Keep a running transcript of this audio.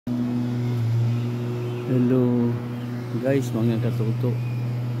Hello guys, mga katuto.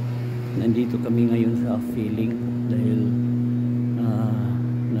 Nandito kami ngayon sa feeling dahil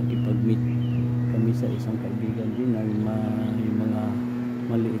nakipag-meet kami sa isang kaibigan din na may mga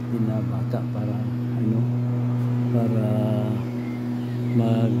maliit din na bata para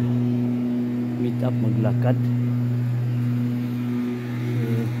mag meet up, maglakad.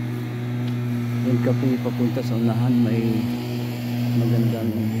 Yan kami papunta sa unahan, may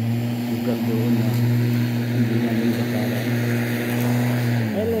magandang lugar doon na hindi namin kakaran.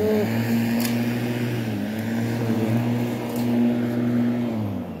 Hello!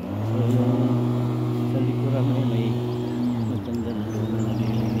 So sa likuran may matanda na doon na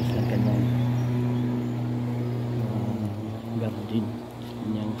naglilinis ng kanyang garden,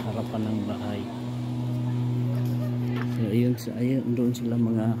 kanyang harapan ng bahay. So ayun doon sila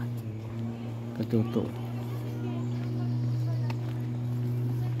mga katuto.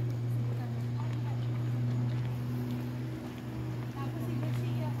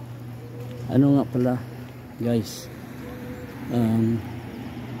 Ano nga pala guys,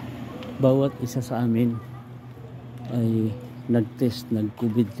 bawat isa sa amin ay nag-test,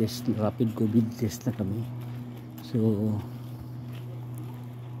 nag-COVID test, rapid COVID test na kami. So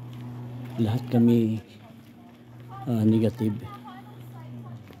lahat kami negative.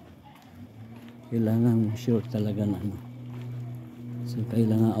 Kailangan sure talaga na so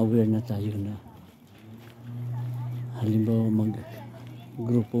kailangan aware na tayo na halimbawa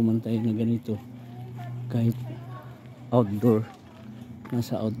grupo man tayo na ganito, kahit outdoor,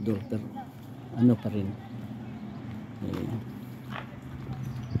 nasa outdoor, pero ano pa rin,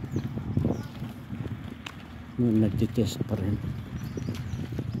 nagtitest pa rin.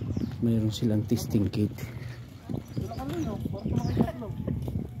 Mayroon silang testing kit.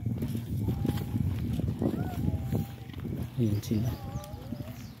 Ayan sila.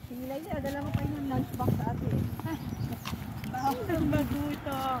 Sinilay siya, dala ko pa yung lunchbox sa atin. Ang bago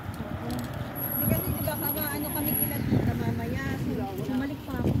ito. Hindi kasi diba ano kami kilala mamaya. Bumalik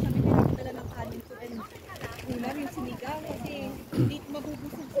pa ako sa may dala ng kanin ko. Ulam yung sinigaw kasi hindi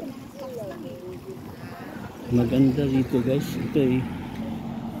mabubusog sa mga stocks. Maganda dito guys. Ito ay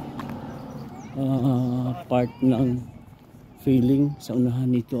part ng feeling. Sa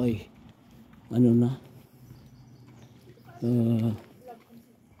unahan nito ay ano na,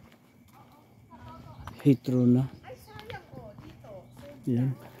 hitro na.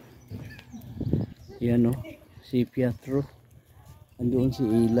 Yan o, si Pietro, andoon si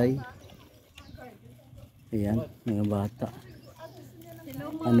Eli. Ayan, mga bata.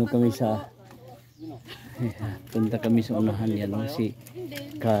 Ano kami sa punta kami sa unahan. Yan o, si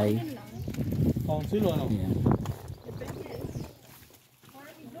Kai. Ayan.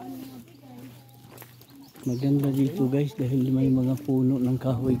 Maganda dito guys dahil may mga puno ng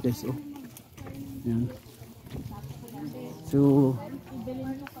kahoy guys. Yan. So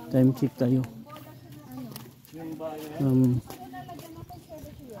time check tayo,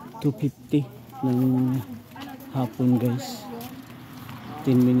 2:50 ng hapon guys,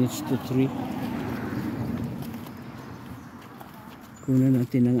 10 minutes to 3. Kunan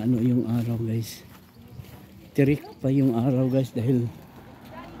natin ang yung araw guys. Tirik pa yung araw guys dahil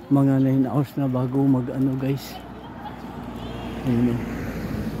mga 9 hours na bago mag guys. Ayun,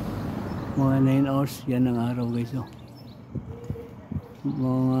 mga 9 hours yan ang araw guys.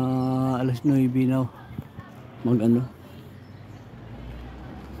 Mga alas 9 na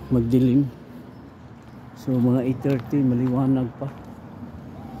magdilim. So mga 8:30 maliwanag pa.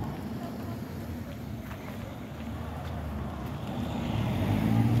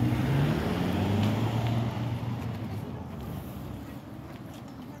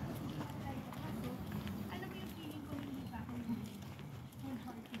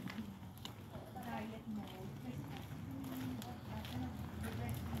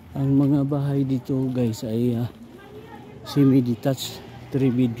 Ang mga bahay dito guys ay semi-detached, 3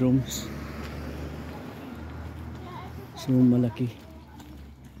 bedrooms. So malaki.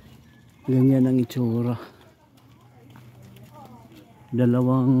 Ganyan ang itsura.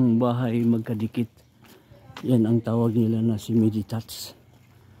 Dalawang bahay magkadikit. Yan ang tawag nila na semi-detached.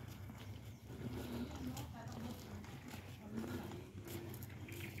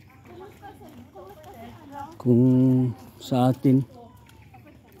 Kung sa atin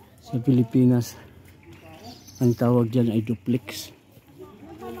sa Pilipinas, ang tawag dyan ay duplex.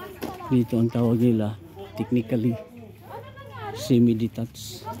 Dito ang tawag nila, technically,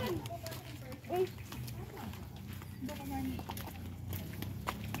 semi-detached.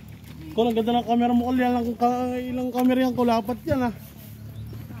 Kung ang ganda ng camera mo, ilang camera yan, kulapat yan ah.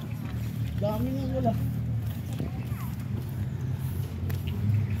 Dami nga wala.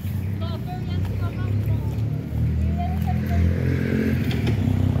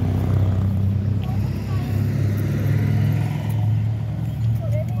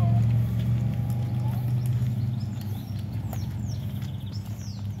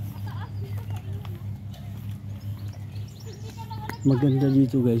 Maganda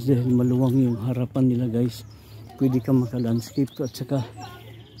dito guys dahil maluwang yung harapan nila guys. Pwede ka maka-landscape at saka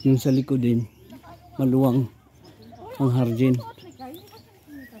yung sa likod din maluwang ang hardin.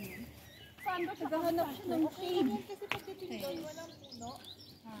 Naghahanap siya ng shade. Kasi pagdating doon, walang puno.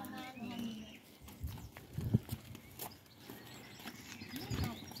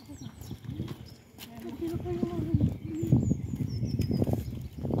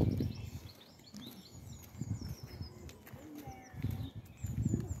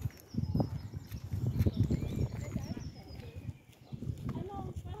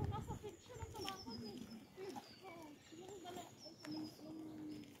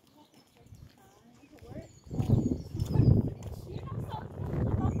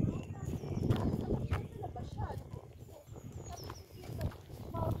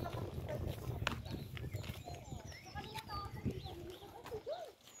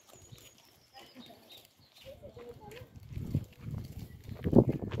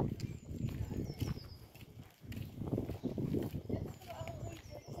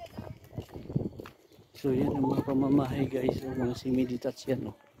 So yan ang mga pamamahay guys, yung mga semi-detached yan.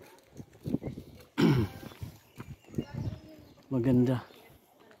 Oh. Maganda.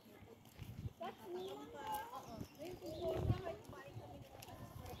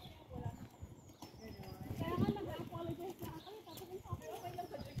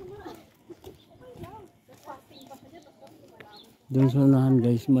 Doon sa unahan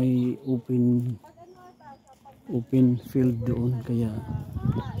guys may open field doon, kaya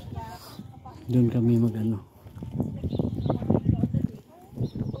doon kami magano.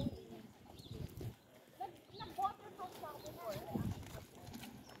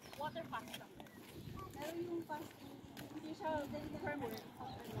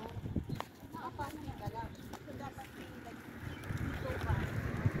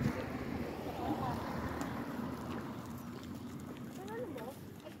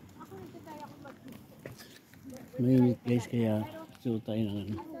 Mainit guys, kaya suot tayo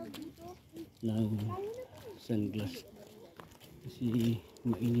ng sunglass kasi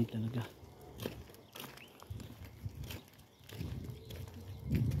mainit talaga.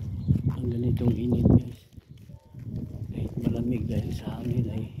 Ang ganitong init guys, kahit malamig dahil sa hangin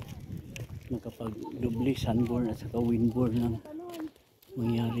ay makapag-doble sunburn at saka windburn lang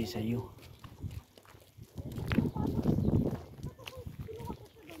mangyari sa iyo.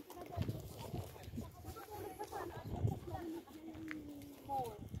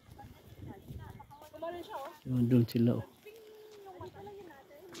 Doon sila oh.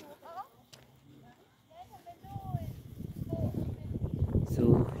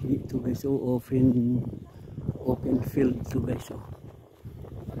 So ito guys, oh, open field to guys oh.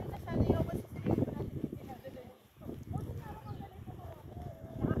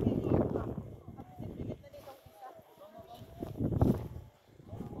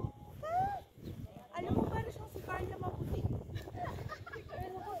 Alam mo ba na siyang si Carla maputi?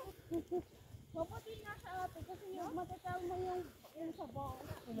 Maputi nga siya ate kasi yung matataw na yung sabaw.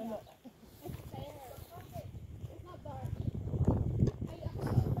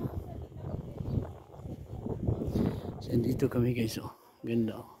 So dito kami guys oh.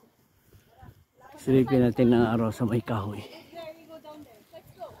 Ganda oh. Silipin natin ang araw sa may kahoy.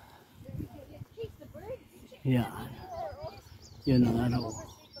 Yan. Yan ang araw.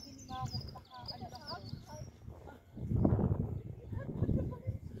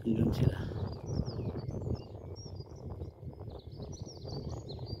 Andun sila.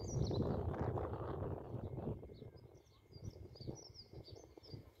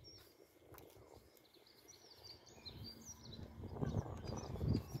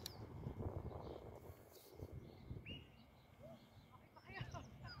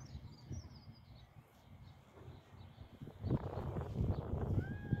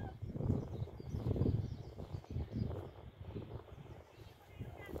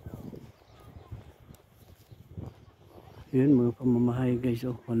 Yun mga pamamahay guys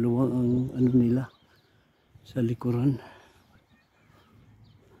oh, maluwang ang ano nila sa likuran.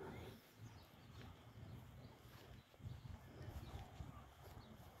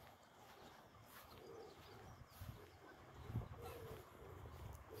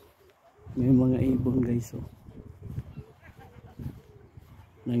 May mga ibon guys oh.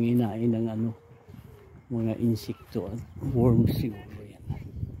 Nanginain ng ano, mga insekto at worms siguro yan.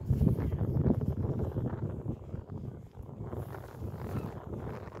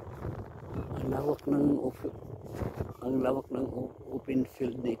 Ang lawak ng open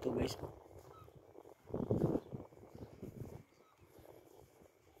field dito guys.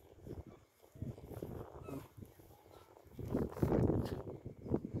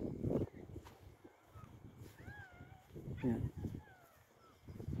 Yan.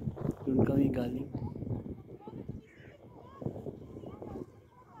 kami galing.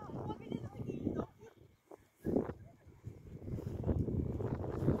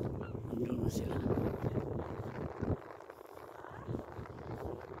 Andun na sila.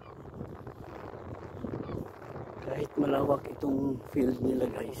 Kahit malawak itong field nila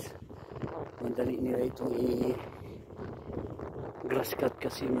guys, madali nila itong grass cut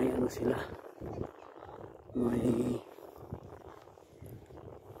kasi may ano sila, may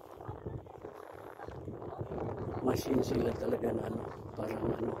machine sila talaga na ano, parang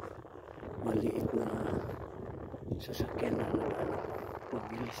ano, maliit na sasakyan na ano,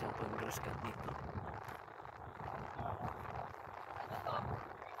 mabilis ang pag grass cut dito.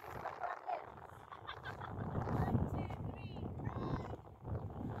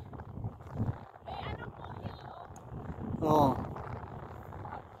 Oo.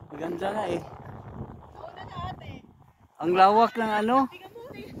 Maganda nga eh. Nauna na ate. Ang lawak ng ano. Tingnan mo,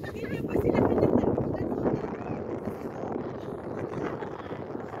 hindi pa sila pinagtagpunan.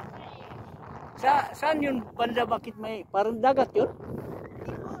 Saan yun banda? Bakit may parang dagat yun?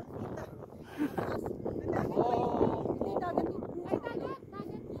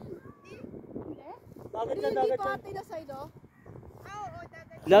 Dagat na Hindi dagat pa yan. ate na side oh. Oo,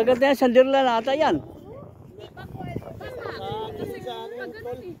 dagat. Dagat na yan, Sandirla na ata yan. Kasi sa ano yan,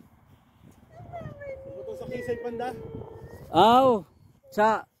 tol? Ito sa Kisay Panda. Aw, sa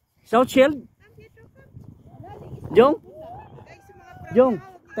South Shield? Jong? Jong,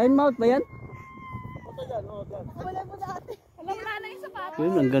 time out ba yan? Ito yan, oh, yan. Wala mo na ate. Wala na yung sapatos.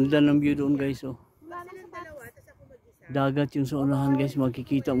 Yun, ang ganda ng view doon guys. Oh. Wala na yung dalawa, tapos ako mag-isa. Dagat yung sa unahan guys,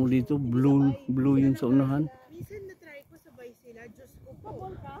 makikita mo dito. Blue yung sa unahan. Minsan na-try ko sabay sila, Diyos ko po.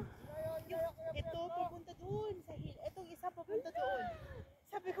 Ito, pupunta doon sa hill. Itong isa pupunta doon.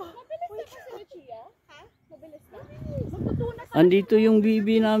 Sabi ko, mabilis na si Lucia? Ha? Mabilis na? Magtutunas. Andito yung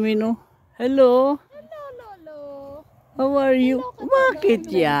bibi namin oh. Hello, Hello, Lolo. how are you?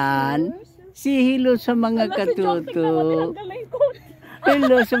 Bakit yan? Si hello sa mga katuto.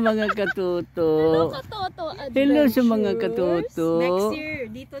 Hello sa mga katuto. Hello sa mga katuto. Next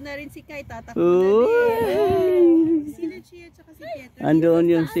year, dito na rin si Kai, tatakbo na Oh. din. Si Lucia at si Pietro. Andoon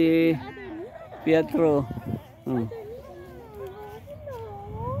yung si Pietro. Oh.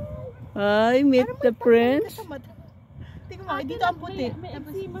 Hi, meet the prince. Tingnan mo, dito ang puti. May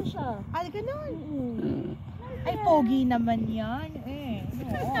eczema siya. Ay, ganun. Ay, pogi naman yan. Eh,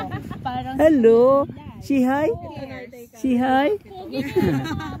 no. Parang Hello. Si hi. Si hi. Pogi na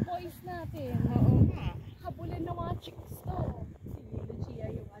yung mga boys natin. Oo nga. Habulin ng mga chicks to. Si Lucia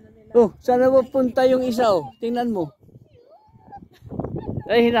yung ano nila. Oh, sana punta yung isa oh. Tingnan mo.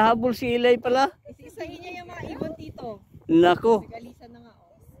 Ay, hinahabol si Ilay pala. isa-isahin niya yung mga ibon tito. Nako. Galisan na nga, oh.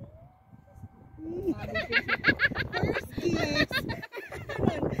 First kiss.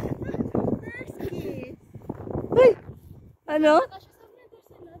 First kiss. Ay, ano? There's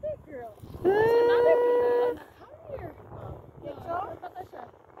another girl. Ah. Another girl. Come here. Ito? Bata siya.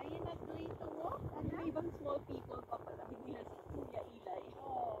 Are you not going to walk? Ano ibang small people pa pala. Hindi na si Kuya Ilay.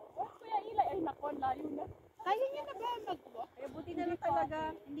 Oh, Kuya Ilay. Ay, nako, layo na. Kaya niya na ba mag-walk? Kaya buti na lang talaga.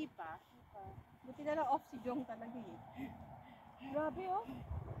 Hindi pa. Buti na lang off si Jong talaga eh. Grabe, oh.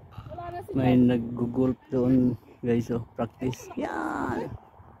 Wala na si May nag-gulp doon, guys, oh. Practice. Yan.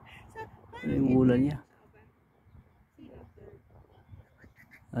 Yung ulan niya.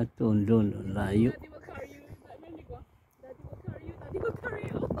 At doon, layo. Daddy will carry you. Daddy will carry you. Daddy will carry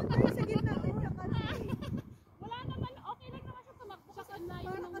you. Ay, sa gitna din siya kasi. Wala naman. Okay lang naman siya tumakbo kasi ang layo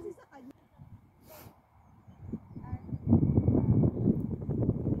Para ng kasi sa kanya.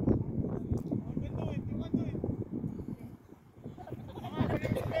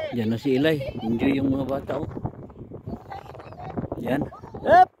 Yan na si Ilay. Enjoy yung mga bata, oh. Yan.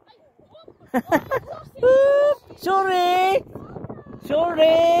 Up! Up! Sorry!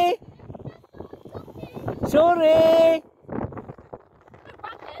 Sorry! Sorry!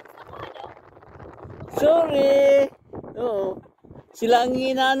 Sorry! Oo. Sila ang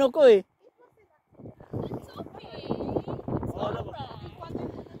inaano ko eh. It's okay. It's alright.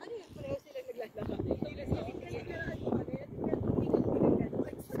 Ano yun? Pareho sila naglalakad.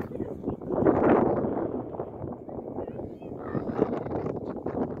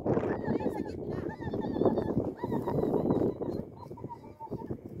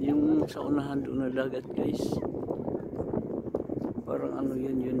 Yung sa unahan doon na dagat guys. Parang ano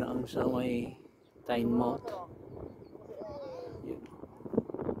yun na ang sa may Tyne Mouth. Yun.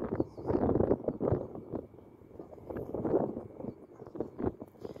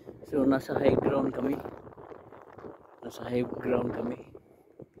 So nasa high ground kami. Nasa high ground kami.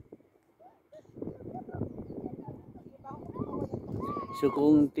 So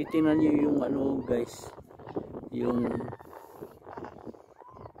kung titingnan niyo yung ano guys, yung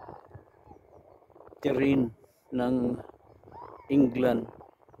terrain ng England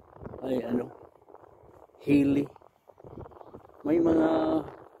ay ano, hilly. May mga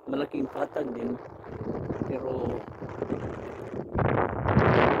malaking patag din, pero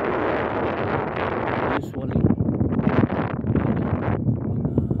usually mga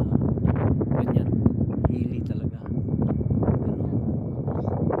ganyan, hilly talaga.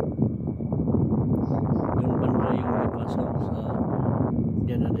 Yung banda yung nagpasok sa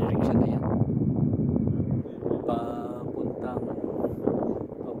dyan na direction na yan,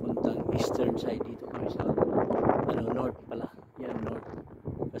 papuntang eastern side dito, sa ano, north pala yan, north,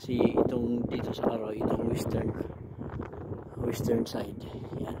 kasi itong dito sa Karaw, itong western side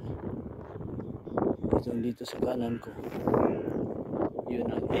yan, itong dito sa kanan ko yun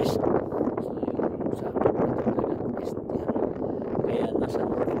ang east. So yung sa papunta east yan, kaya nasa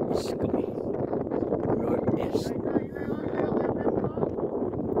northeast kami, northeast.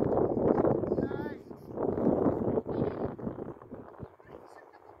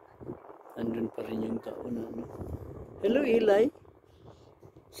 Andun pa rin yung taon na ano. Hello Eli,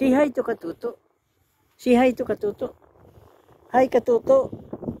 say hi to Katuto, say hi to Katuto, hi Katuto,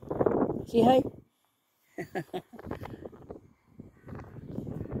 say hi.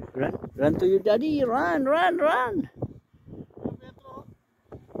 Run to your daddy, run.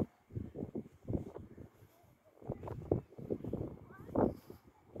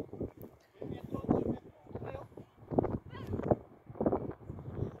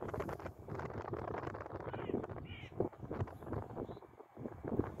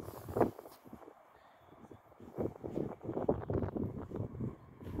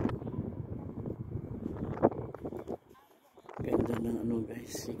 Ganda ng ano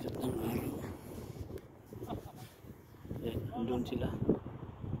guys, sikat ng araw. Yan, andun sila.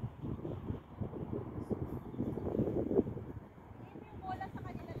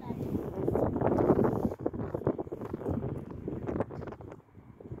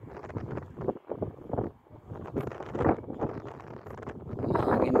 Ang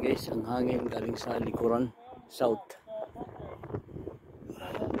hangin guys, ang hangin galing sa likuran, south.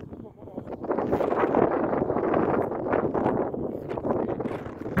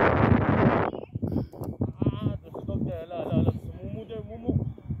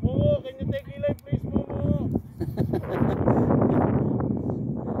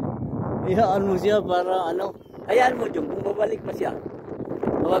 Hayaan mo siya para ano, hayaan mo Jung, kung babalik pa siya,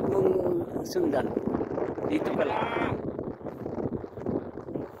 huwag mong sundan, dito ka lang.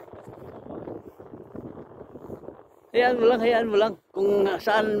 Hayaan mo lang, kung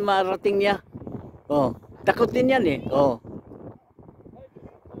saan marating niya. Oh, takot din yan eh. Oh.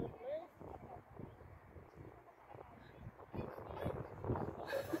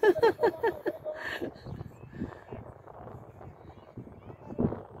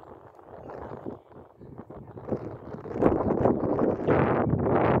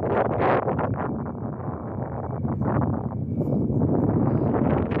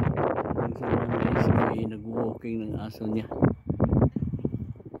 Nag-walking ng aso niya.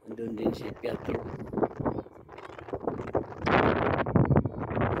 Andun din si Pietro.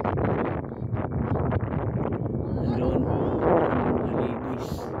 Andun mga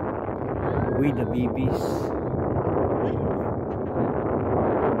ladies with the babies.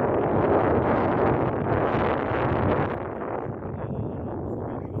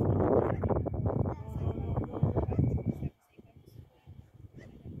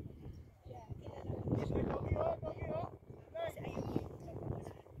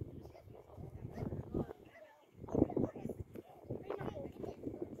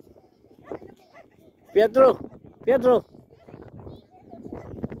 Pietro,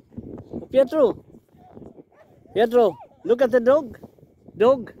 look at the dog.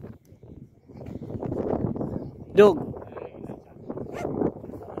 Dog.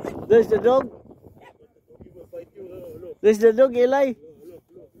 There's the dog. There's the dog, Eli.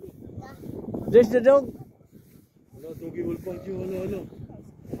 There's the dog. Doggy will punch you, hello.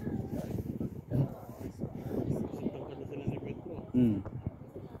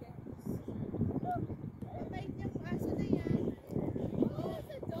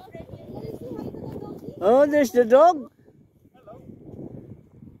 Oh, there's the dog.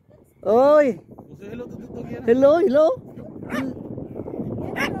 Oi. Hello.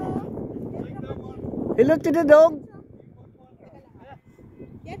 Hello to the dog.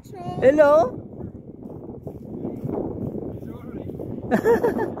 Hello.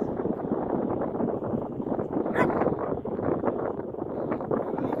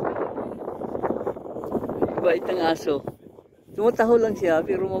 Bait ang aso. Tumataho lang siya,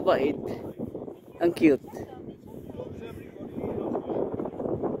 pero mabait. Ang cute.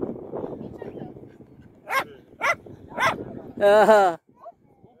 Ah.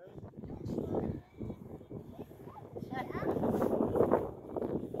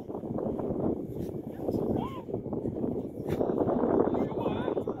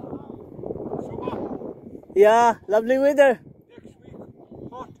 Yeah, lovely weather. Next week,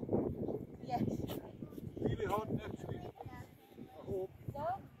 hot. Yes. Really hot next week. I hope.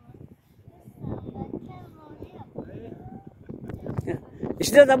 Is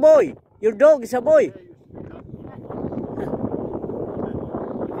that a boy? Your dog is a boy.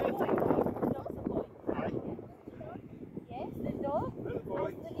 Yes, the dog. Little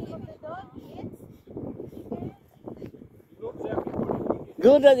boy. The name of the dog is. He loves everybody.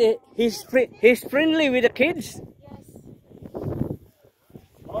 Good that he's friendly with the kids. Yes.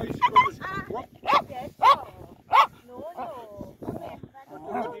 Oh, he's got his what? Yes. Oh. No, no.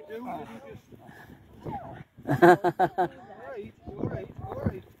 What did he do? Did he just...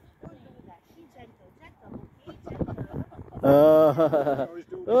 Alright. Be gentle. Oh. Oh, he's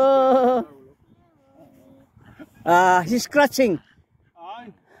doing Oh. now, look. He's scratching.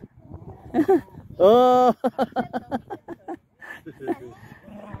 Aye. Oh.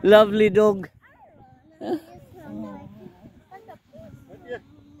 Lovely dog.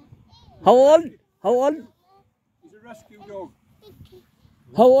 How old? How old? He's a rescue dog.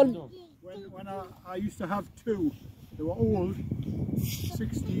 How old? When I used to have two, they were old,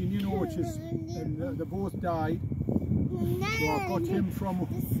 16, you know, which is, and they both died. So I got him from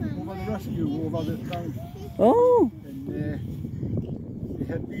over the rescue, over the town. Oh. And he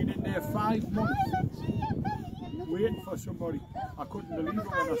had been in there 5 months, waiting for somebody. I couldn't believe it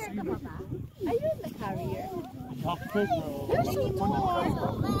when I seen him. Are you in the carrier? What do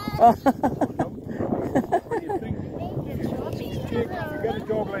you think? If you get a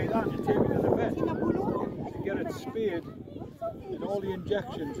dog like that, you take it to the vet. You get it spayed, and all the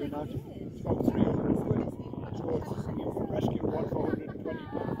injections and that, it's about 300 quid. So you can rescue one for 120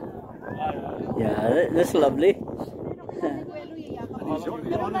 quid. Yeah, that's lovely. And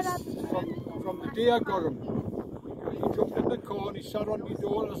he's honest, from the day I got him, he jumped in the car and he sat on my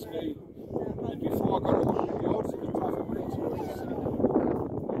daughter's knee. And before I got 100 yards in the traffic lights, I was sitting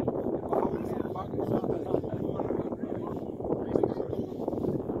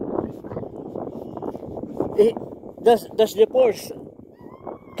Does the pores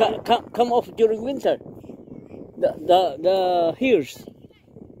come off during winter? The hairs,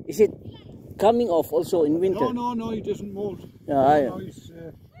 is it coming off also in winter? No, he doesn't molt. Yeah, No, he's, I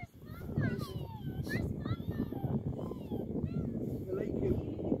like him.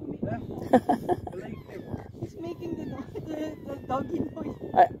 I like him. He's making the doggy noise.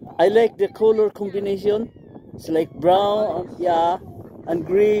 I like the color combination. It's like brown, yeah, and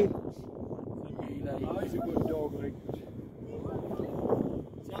gray. Oh, he's a good dog, like.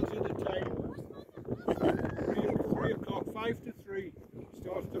 Tells you the time. 3 o'clock, 5 to 3.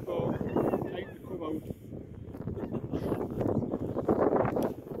 Starts to go. Time to come out.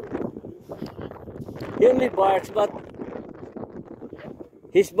 He only barks, but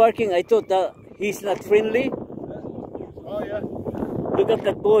he's barking. I thought that he's not friendly. Oh, yeah. Look at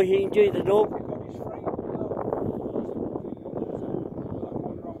that boy. He enjoyed the dog. He's frightened now.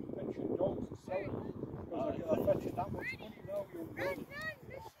 I'm fetching that much money now, young dog.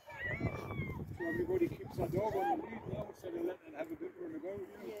 So everybody keeps their dog on the lead now instead of letting it have a bit run about,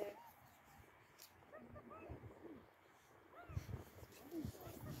 you know.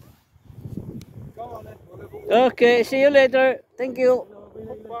 Go on then, whatever. Okay, see you later. Thank you. See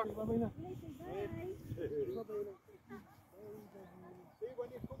when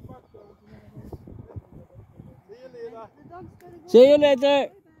you come back though. See you later. See you later.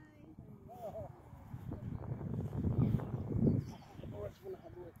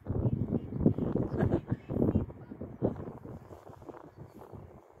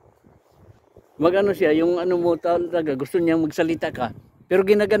 Magano siya, yung ano mo talaga, gusto niya magsalita ka. Pero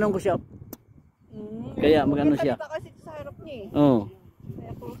ginaganon ko siya. Kaya magano siya. Kasi sa harap niya eh. Oo. Kaya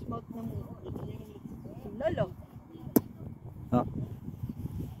close mouth na mo. Lolo. Oh.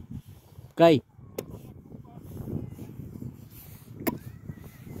 Kay.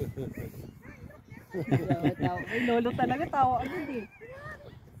 Ay, lolo talaga, tawa agad eh.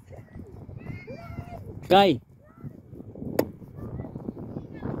 Kay.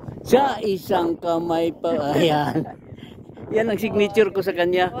 Sa isang kamay pa. Ayan. Yan ang signature ko sa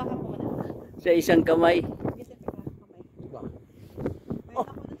kanya. Hawakan mo muna. Sa isang kamay. Disinfect ka kamay. Meron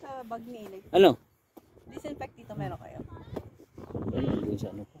ako dun sa bag ni Ilay. Ano? Disinfect dito meron kayo. Ayun, dun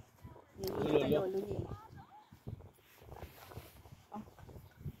sa ano ko. Yung kay lolo niya eh.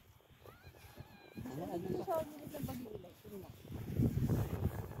 Dito sa gilid ng Bagilay.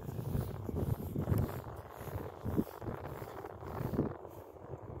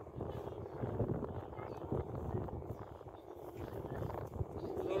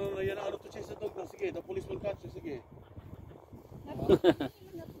 No, yan ang ano to chase sa dog na. Sige, the police will catch you. Sige.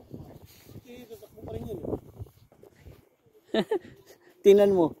 Sige, tatakbo pa rin yun.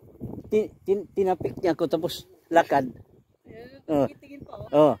 Tingnan mo. Tinapik niya ako tapos lakad. Oh. Tingin pa,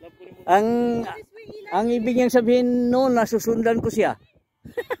 Oh. Ang ibig niyang sabihin noon, nasusundan ko siya.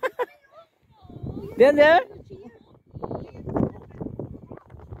 There.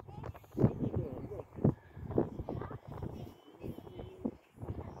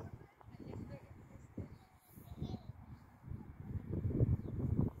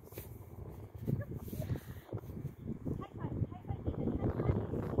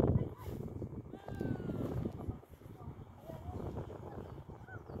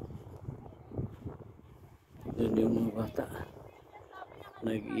 Doon yung mga bata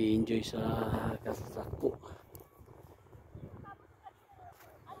nag-i-enjoy sa kasasako.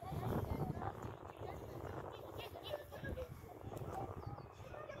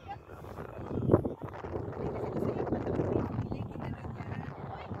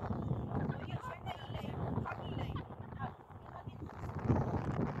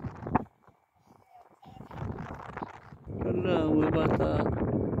 Wala, mga bata.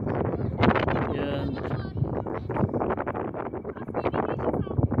 Yan.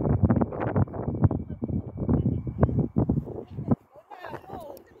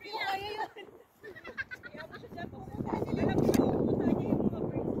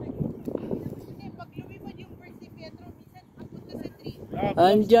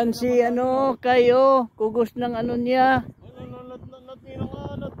 Andyan si ano kayo, kugos ng ano niya.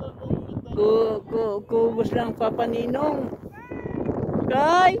 Kugos ng Papa Ninong.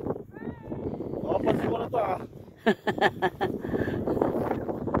 Kay! Pansin mo na to ah.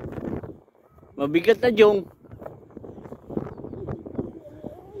 Mabigat na Jong.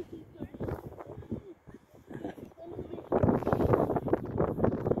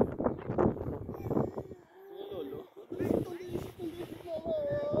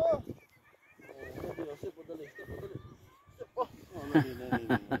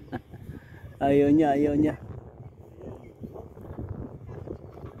 Ayaw niya.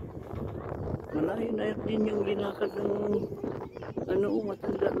 Malayo na din yung linakad ng ano,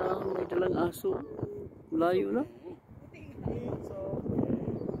 matanda na may dalang aso. Malayo na.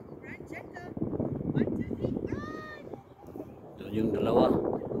 Ito yung dalawa.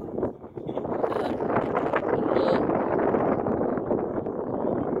 Yan.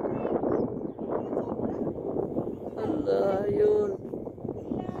 Allah yun.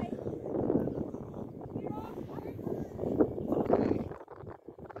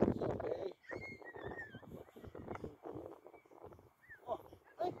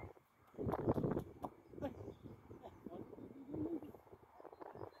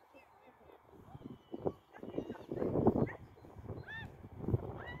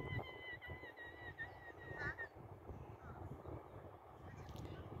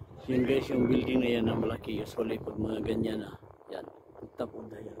 Yun guys, yung building na yan na malaki, usually pag mga ganyan na, yan, tapos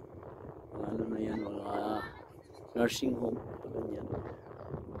na yan, mga ano na yan, mga nursing home, pag ganyan.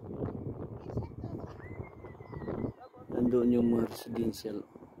 Nandun yung mga residential,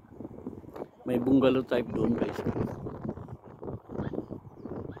 may bungalow type doon guys.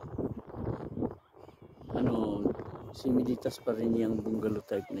 Ano, simiditas pa rin yung bungalow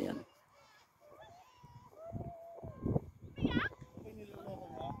type na yan.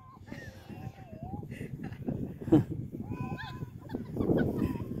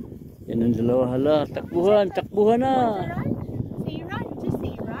 Yan ang dalawa, hala, takbuhan na. Say run, just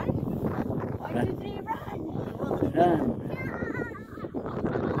say run. 1, 2, 3, run. Yan.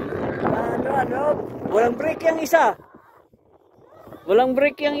 Ano, walang break yung isa. Walang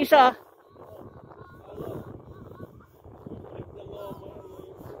break yung isa.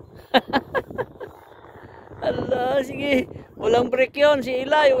 Hala, sige, walang break yun, si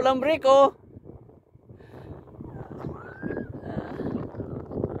Eli, walang break oh.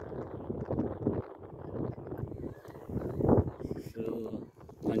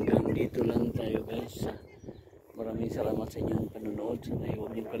 Hanggang dito lang tayo guys. Maraming salamat sa inyong panonood. Sana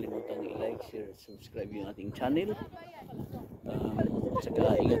huwag niyo kalimutang i-like, share, subscribe yung ating channel.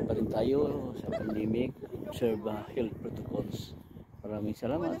 Saka ingat pa rin tayo sa pandemic. Observe health protocols. Maraming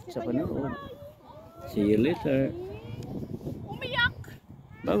salamat sa panonood. See you later. Umiyak!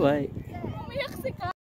 Bye bye.